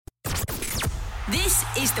This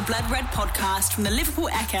is the Blood Red podcast from the Liverpool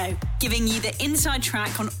Echo, giving you the inside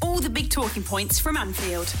track on all the big talking points from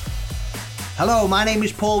Anfield. Hello, my name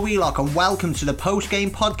is Paul Wheelock and welcome to the post-game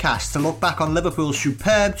podcast to look back on Liverpool's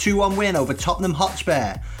superb 2-1 win over Tottenham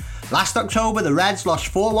Hotspur. Last October, the Reds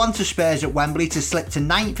lost 4-1 to Spurs at Wembley to slip to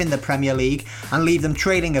 9th in the Premier League and leave them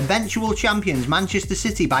trailing eventual champions Manchester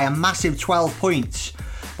City by a massive 12 points.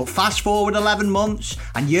 But fast forward 11 months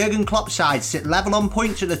and Jurgen Klopp's side sit level on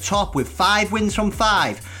points at the top with 5 wins from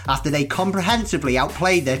 5 after they comprehensively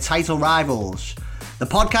outplayed their title rivals. The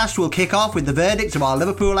podcast will kick off with the verdict of our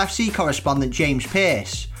Liverpool FC correspondent James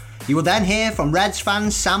Pearce. You will then hear from Reds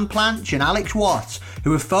fans Sam Planch and Alex Watt,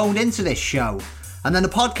 who have phoned into this show. And then the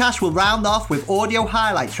podcast will round off with audio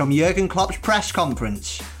highlights from Jurgen Klopp's press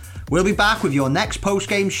conference. We'll be back with your next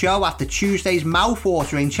post-game show after Tuesday's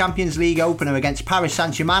mouth-watering Champions League opener against Paris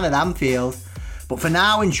Saint-Germain at Anfield. But for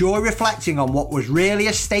now, enjoy reflecting on what was really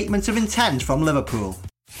a statement of intent from Liverpool.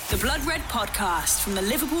 The Blood Red podcast from the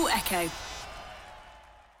Liverpool Echo.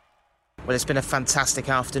 Well, it's been a fantastic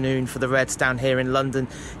afternoon for the Reds down here in London.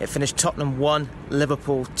 It finished Tottenham 1,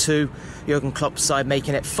 Liverpool 2. Jurgen Klopp's side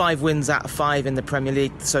making it 5 wins out of 5 in the Premier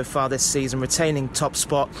League so far this season, retaining top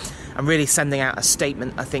spot and really sending out a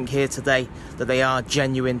statement, I think, here today that they are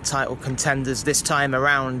genuine title contenders this time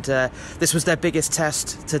around. This was their biggest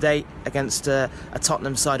test to date against a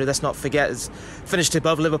Tottenham side who, let's not forget, has finished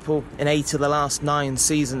above Liverpool in 8 of the last 9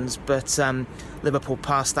 seasons. But Liverpool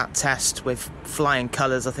passed that test with flying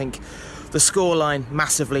colours. I think the scoreline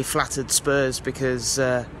massively flattered Spurs because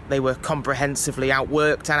they were comprehensively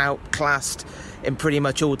outworked and outclassed in pretty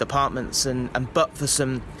much all departments, and but for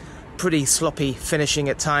some pretty sloppy finishing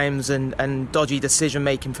at times and dodgy decision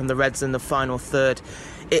making from the Reds in the final third,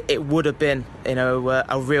 it would have been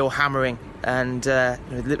a real hammering, and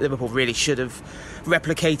Liverpool really should have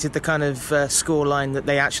replicated the kind of scoreline that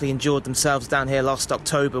they actually endured themselves down here last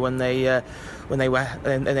October when they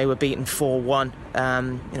were beaten 4-1.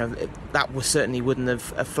 That certainly wouldn't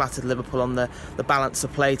have flattered Liverpool on the balance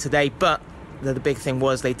of play today, but the big thing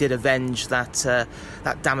was they did avenge that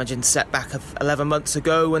damaging setback of 11 months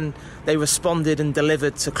ago, and they responded and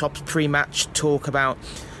delivered to Klopp's pre-match talk about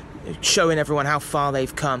showing everyone how far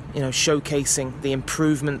they've come, showcasing the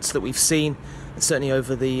improvements that we've seen, certainly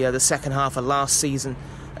over the second half of last season,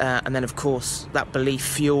 and then of course that belief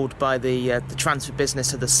fueled by the transfer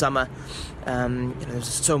business of the summer. There's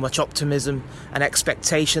so much optimism and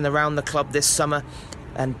expectation around the club this summer,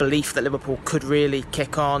 and belief that Liverpool could really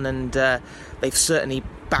kick on, and they've certainly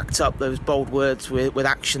backed up those bold words with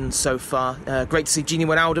action so far. Great to see Gini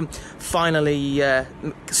Wijnaldum finally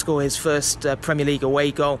score his first Premier League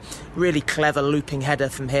away goal. Really clever looping header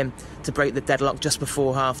from him to break the deadlock just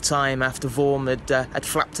before half-time after Vorm had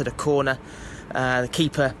flapped at a corner. The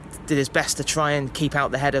keeper did his best to try and keep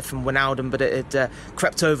out the header from Wijnaldum, but it had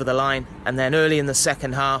crept over the line. And then early in the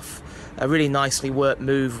second half, a really nicely worked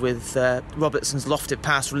move with Robertson's lofted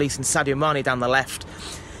pass releasing Sadio Mane down the left.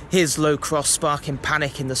 His low cross sparking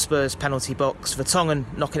panic in the Spurs penalty box, Vertonghen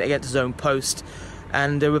knocking it against his own post,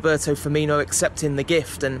 and Roberto Firmino accepting the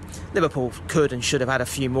gift. And Liverpool could and should have had a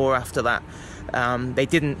few more after that. They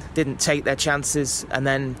didn't take their chances, and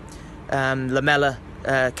then Lamela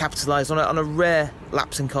capitalised on a rare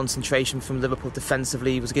lapse in concentration from Liverpool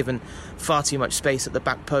defensively. He was given far too much space at the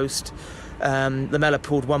back post. Lamela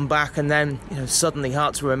pulled one back, and then suddenly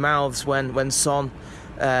hearts were in mouths when Son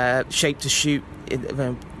shaped to shoot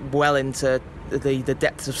well into the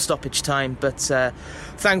depths of stoppage time, but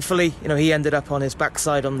thankfully he ended up on his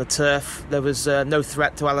backside on the turf. There was no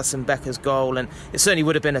threat to Alisson Becker's goal, and it certainly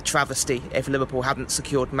would have been a travesty if Liverpool hadn't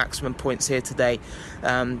secured maximum points here today,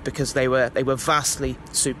 because they were vastly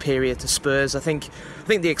superior to Spurs. I think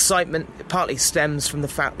the excitement partly stems from the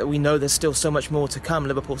fact that we know there's still so much more to come.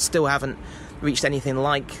 Liverpool still haven't reached anything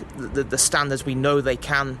like the standards we know they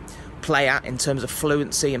can play at in terms of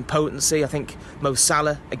fluency and potency. I think Mo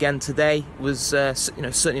Salah again today was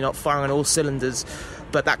certainly not firing on all cylinders,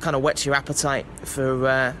 but that kind of whets your appetite for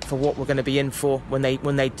what we're going to be in for when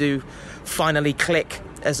they do finally click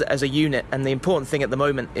as a unit. And the important thing at the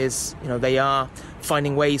moment is they are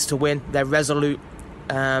finding ways to win. They're resolute.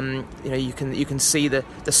 You can see the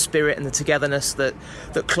spirit and the togetherness that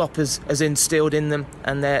Klopp has instilled in them,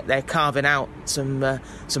 and they're carving out some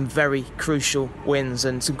very crucial wins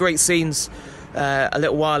and some great scenes. A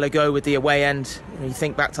little while ago with the away end, you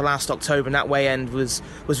think back to last October, and that away end was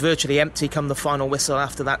virtually empty come the final whistle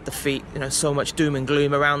after that defeat. So much doom and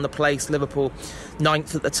gloom around the place. Liverpool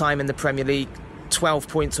 9th at the time in the Premier League, 12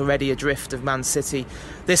 points already adrift of Man City.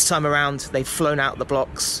 This time around, they've flown out the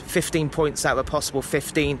blocks, 15 points out of a possible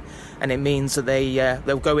 15, and it means that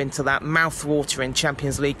they'll go into that mouth-watering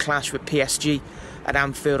Champions League clash with PSG at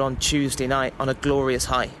Anfield on Tuesday night on a glorious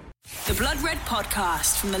high. The Blood Red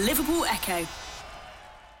Podcast from the Liverpool Echo.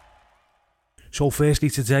 So firstly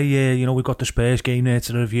today, we've got the Spurs game there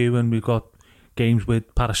to review, and we've got games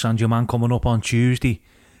with Paris Saint-Germain coming up on Tuesday.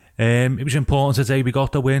 It was important today we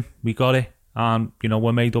got the win, we got it, and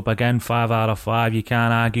we're made up again, 5 out of 5, you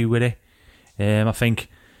can't argue with it. I think,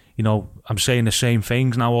 I'm saying the same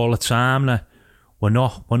things now all the time, that we're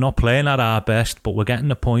not playing at our best, but we're getting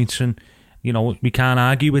the points, and we can't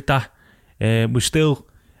argue with that. We're still,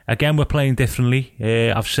 again, we're playing differently.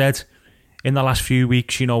 I've said in the last few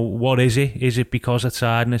weeks, what is it? Is it because of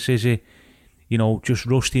tiredness? Is it, just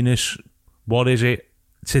rustiness? What is it?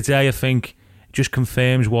 Today, I think, just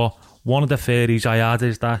confirms what one of the theories I had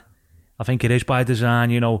is that I think it is by design.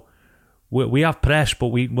 We have press, but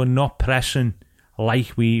we're not pressing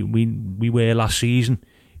like we were last season.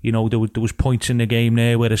 There was points in the game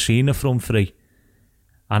there where I seen the front three,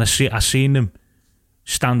 and I seen them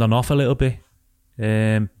standing off a little bit,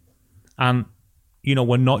 and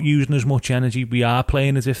we're not using as much energy. We are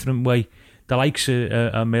playing a different way. The likes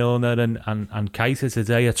of Milner and Keita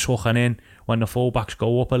today are tucking in when the fullbacks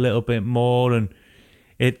go up a little bit more, and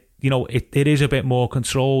it is a bit more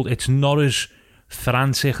controlled. It's not as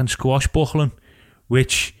frantic and squashbuckling,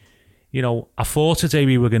 which I thought today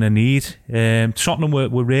we were going to need. Tottenham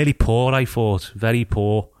were really poor, I thought, very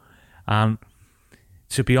poor, and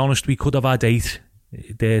to be honest, we could have had 8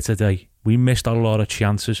 there today. We missed a lot of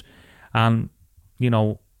chances, and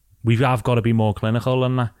we have got to be more clinical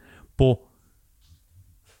than that. But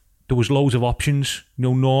there was loads of options.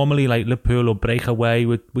 Normally, like Liverpool will break away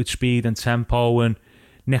with speed and tempo and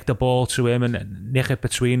nick the ball to him and nick it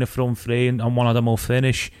between the front three, and one of them will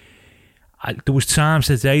finish. There was times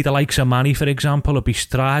today, the likes of Manny, for example, would be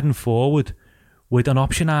striding forward with an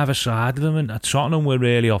option either side of him, and at Tottenham we're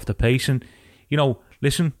really off the pace. And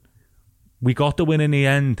listen, we got the win in the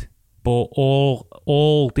end, but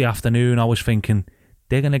all the afternoon I was thinking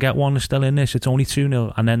they're going to get one still in this. It's only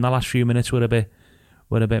 2-0, and then the last few minutes were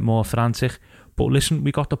a bit more frantic. But listen,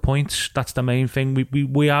 we got the points. That's the main thing.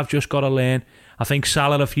 We have just got to learn. I think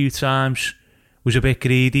Salah a few times was a bit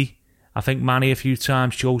greedy. I think Manny a few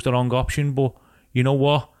times chose the wrong option. But you know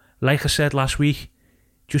what? Like I said last week,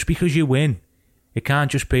 just because you win, it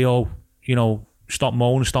can't just be, stop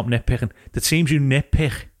moaning, stop nitpicking. The teams who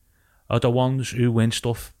nitpick are the ones who win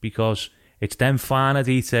stuff, because it's them finer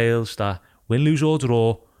details that win, lose or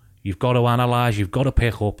draw, you've got to analyse, you've got to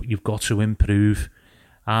pick up, you've got to improve.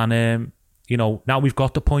 And, now we've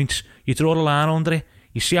got the points. You draw the line under it,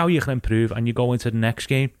 you see how you can improve, and you go into the next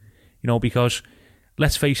game. Because,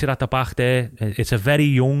 let's face it, at the back there, it's a very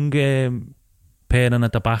young pairing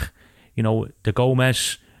at the back. The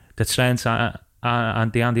Gomez, the Trent,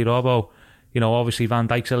 and the Andy Robbo. Obviously Van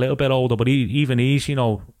Dijk's a little bit older, but even he's,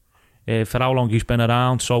 for how long he's been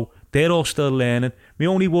around. So they're all still learning. My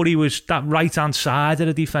only worry was that right-hand side of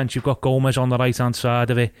the defence. You've got Gomez on the right-hand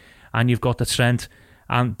side of it, and you've got the Trent.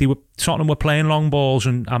 And Tottenham were playing long balls,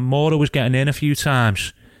 and Moura was getting in a few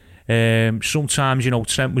times. Sometimes,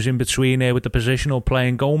 Trent was in between there with the positional play,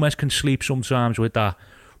 and Gomez can sleep sometimes with that.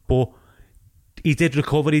 But he did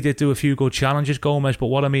recover, he did do a few good challenges, Gomez. But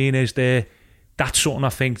what I mean is that's something I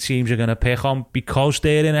think teams are going to pick on, because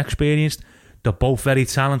they're inexperienced. They're both very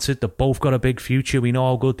talented. They've both got a big future. We know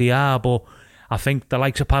how good they are, but I think the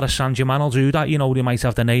likes of Paris Saint-Germain will do that. They might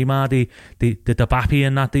have the Neymar, the Mbappe,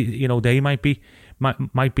 and that. They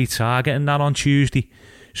might be targeting that on Tuesday.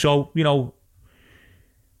 So we've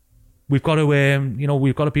got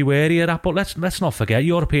to be wary of that. But let's not forget,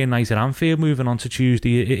 European night at Anfield moving on to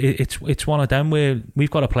Tuesday. It's one of them where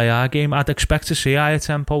we've got to play our game. I'd expect to see higher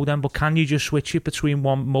tempo then, but can you just switch it between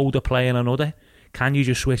one mode of play and another? Can you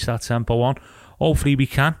just switch that tempo on? Hopefully we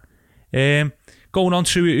can. Going on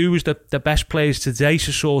to who was the best players today,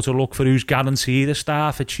 to sort of look for who's guaranteed a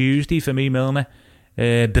start for Tuesday. For me, Milner,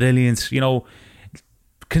 brilliant.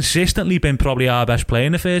 Consistently been probably our best player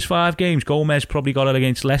in the first 5 games. Gomez probably got it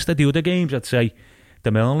against Leicester. The other games, I'd say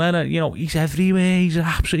the Milner, he's everywhere. He's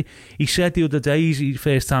absolutely. He said the other day, he's the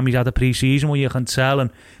first time he's had a pre-season where you can tell,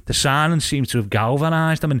 and the signings seem to have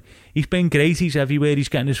galvanised him. And he's been great. He's everywhere. He's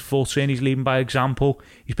getting his foot in. He's leading by example.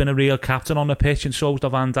 He's been a real captain on the pitch, and so's the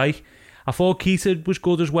Van Dijk. I thought Keita was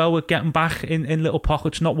good as well with getting back in little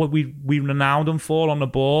pockets. Not what we renowned him for on the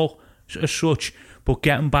ball as such, but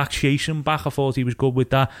getting back, chasing back. I thought he was good with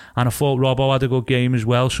that, and I thought Robbo had a good game as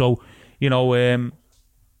well. So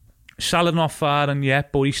Salah not far and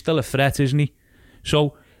yet, but he's still a threat, isn't he?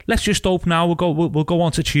 So let's just hope now we'll go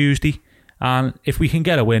on to Tuesday, and if we can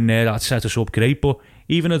get a win there, that set us up great. But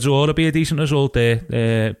even a draw will be a decent result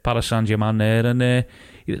there, Paris Saint-Germain there. And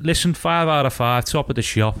listen, 5 out of 5, top of the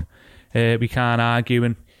shop. We can't argue,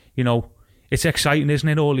 and it's exciting, isn't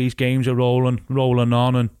it? All these games are rolling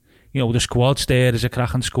on, and the squad's there. There's a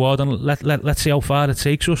cracking squad, and let's see how far it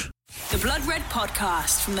takes us. The Blood Red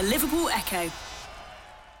Podcast from the Liverpool Echo.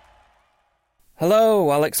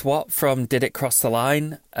 Hello, Alex Watt from Did It Cross the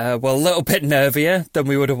Line? Well, a little bit nervier than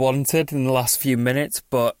we would have wanted in the last few minutes,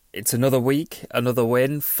 but it's another week, another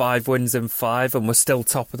win, 5 wins in 5, and we're still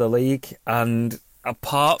top of the league. And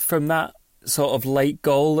apart from that sort of late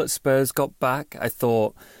goal that Spurs got back, I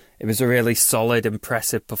thought it was a really solid,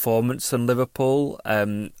 impressive performance from Liverpool.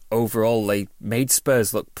 Overall, they made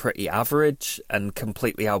Spurs look pretty average and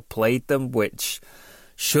completely outplayed them, which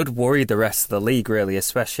should worry the rest of the league, really,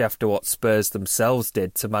 especially after what Spurs themselves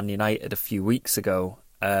did to Man United a few weeks ago.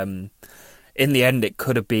 In the end, it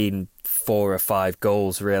could have been 4 or 5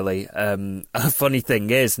 goals, really. A funny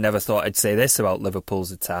thing is, never thought I'd say this about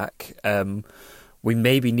Liverpool's attack. We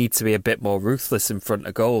maybe need to be a bit more ruthless in front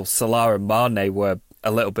of goal. Salah and Mane were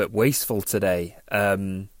a little bit wasteful today.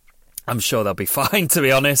 I'm sure they'll be fine, to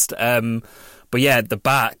be honest. But yeah, at the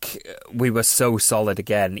back, we were so solid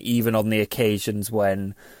again, even on the occasions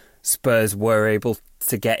when Spurs were able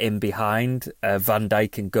to get in behind. Van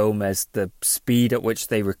Dijk and Gomez, the speed at which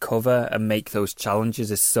they recover and make those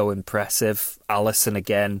challenges is so impressive. Alisson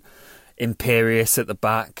again, imperious at the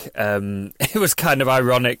back. It was kind of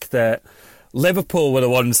ironic that Liverpool were the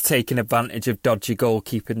ones taking advantage of dodgy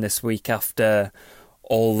goalkeeping this week after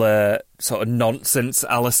all the sort of nonsense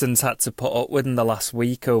Alisson's had to put up with in the last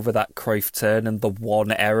week over that Cruyff turn and the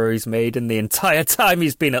one error he's made in the entire time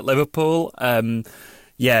he's been at Liverpool.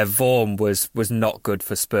 Vorm was not good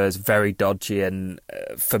for Spurs, very dodgy, and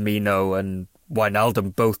Firmino and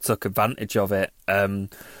Wijnaldum both took advantage of it.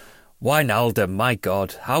 Wijnaldum, my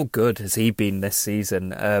God, how good has he been this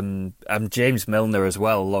season? And James Milner as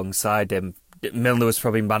well alongside him. Milner was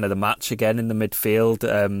probably man of the match again in the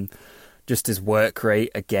midfield. Just his work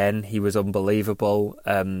rate again, he was unbelievable.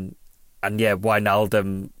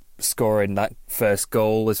 Wijnaldum scoring that first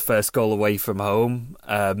goal, his first goal away from home.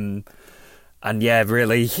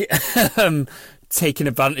 Really taking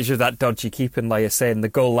advantage of that dodgy keeping, like you're saying, the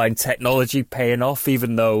goal line technology paying off,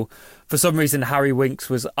 even though for some reason Harry Winks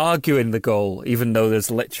was arguing the goal, even though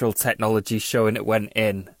there's literal technology showing it went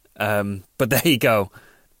in. But there you go.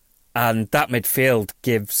 And that midfield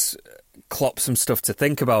gives Klopp some stuff to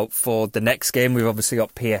think about for the next game. We've obviously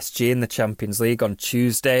got PSG in the Champions League on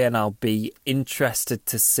Tuesday, and I'll be interested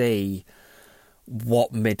to see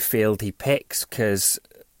what midfield he picks, because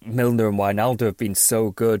Milner and Wijnaldum have been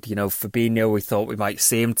so good. Fabinho, we thought we might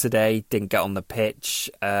see him today, didn't get on the pitch.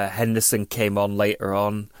 Henderson came on later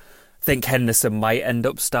on. I think Henderson might end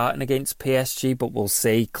up starting against PSG, but we'll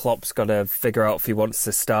see. Klopp's got to figure out if he wants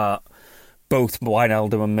to start both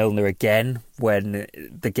Wijnaldum and Milner again when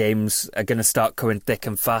the games are going to start coming thick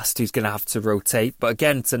and fast. Who's going to have to rotate? But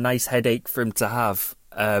again, it's a nice headache for him to have.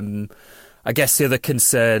 I guess the other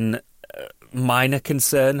concern, minor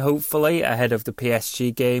concern, hopefully, ahead of the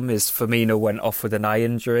PSG game is Firmino went off with an eye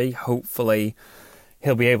injury. Hopefully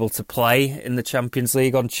he'll be able to play in the Champions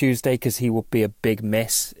League on Tuesday, because he would be a big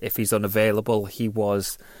miss if he's unavailable. He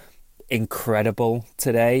was incredible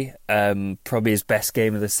today. Probably his best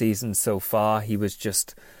game of the season so far. He was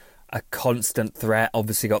just a constant threat.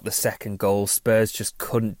 Obviously got the second goal. Spurs just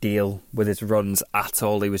couldn't deal with his runs at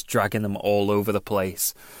all. He was dragging them all over the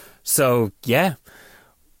place. So yeah,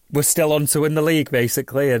 we're still on to win the league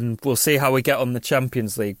basically, and we'll see how we get on the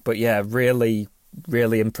Champions League. But yeah, really,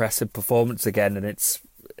 really impressive performance again, and it's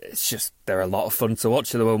just, they're a lot of fun to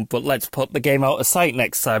watch at the moment. But let's put the game out of sight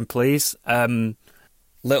next time, please.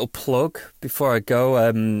 Little plug before I go.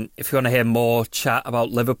 If you want to hear more chat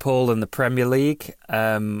about Liverpool and the Premier League,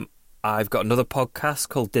 I've got another podcast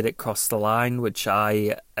called Did It Cross the Line, which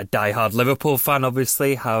I, a diehard Liverpool fan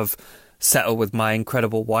obviously, have settled with my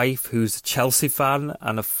incredible wife, who's a Chelsea fan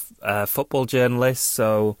and a football journalist.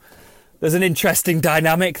 So there's an interesting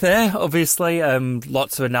dynamic there, obviously.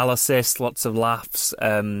 Lots of analysis, lots of laughs.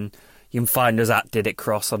 You can find us at Did It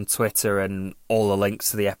Cross on Twitter, and all the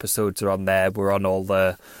links to the episodes are on there. We're on all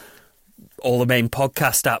the main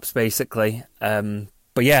podcast apps, basically.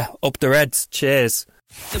 But yeah, up the Reds. Cheers.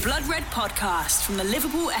 The Blood Red Podcast from the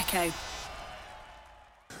Liverpool Echo.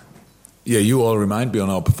 Yeah, you all remind me on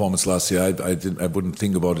our performance last year. I wouldn't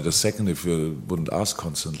think about it a second if you wouldn't ask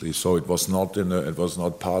constantly. So it was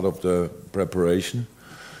not part of the preparation.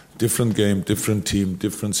 Different game, different team,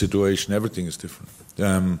 different situation. Everything is different.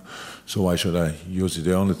 So why should I use it?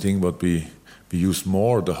 The only thing what we we used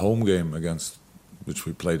more the home game which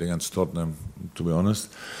we played against Tottenham, to be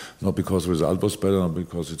honest. Not because the result was better, not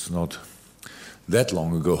because it's not that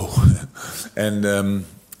long ago. And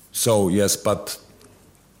so, yes, but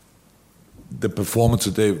the performance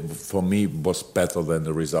today for me was better than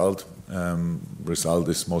the result. Result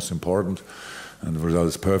is most important, and the result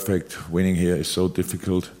is perfect. Winning here is so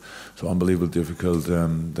difficult, so unbelievably difficult,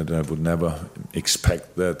 that I would never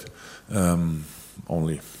expect that.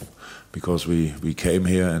 Only because we came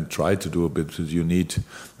here and tried to do a bit. You need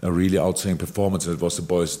a really outstanding performance. It was the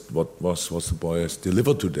boys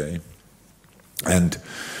delivered today, and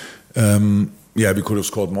we could have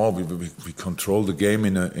scored more. We controlled the game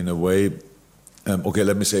in a way. Okay,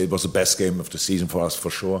 let me say it was the best game of the season for us, for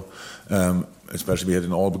sure. Especially we had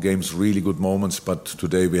in all the games really good moments, but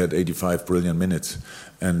today we had 85 brilliant minutes,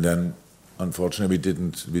 and then unfortunately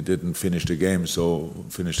we didn't finish the game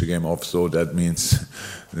off. So that means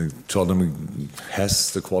Tottenham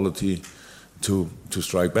has the quality to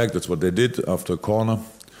strike back. That's what they did after a corner,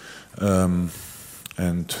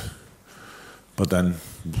 but then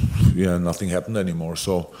nothing happened anymore.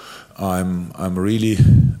 So I'm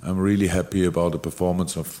really happy about the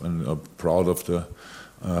performance and proud of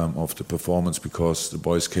the performance, because the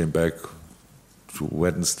boys came back to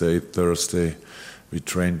Wednesday, Thursday. We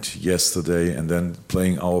trained yesterday, and then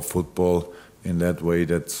playing our football in that way,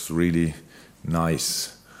 that's really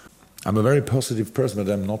nice. I'm a very positive person, but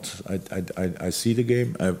I'm not. I see the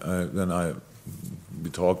game, we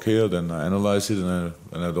talk here, then I analyze it, and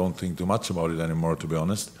I don't think too much about it anymore, to be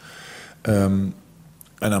honest. And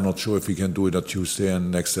I'm not sure if we can do it on Tuesday and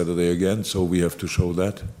next Saturday again. So we have to show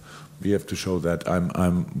that.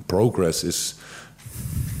 Progress is,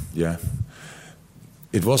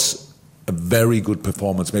 It was a very good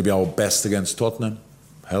performance, maybe our best against Tottenham,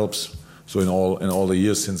 helps. So in all the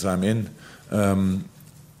years since I'm in,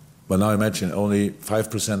 but now imagine only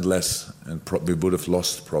 5% less, and we would have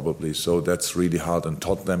lost probably. So that's really hard, and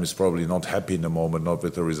Tottenham is probably not happy in the moment, not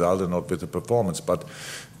with the result and not with the performance. But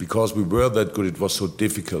because we were that good, it was so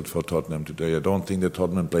difficult for Tottenham today. I don't think that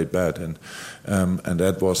Tottenham played bad, and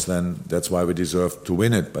that's why we deserved to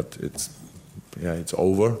win it. But it's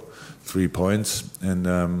over. 3 points, and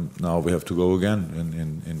now we have to go again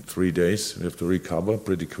in 3 days. We have to recover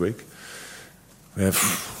pretty quick. We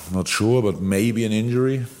have, not sure, but maybe an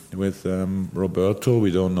injury with Roberto. We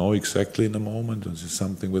don't know exactly in the moment. This is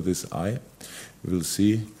something with his eye. We will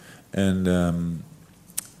see. And and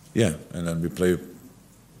then we play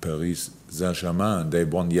Paris Saint-Germain. They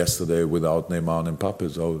won yesterday without Neymar and Mbappe,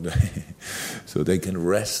 so they can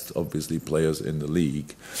rest, obviously, players in the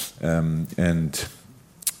league.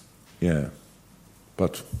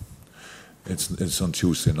 But it's on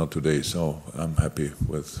Tuesday, not today, so I'm happy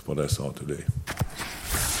with what I saw today.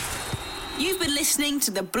 You've been listening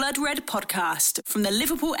to the Blood Red podcast from the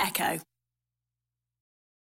Liverpool Echo.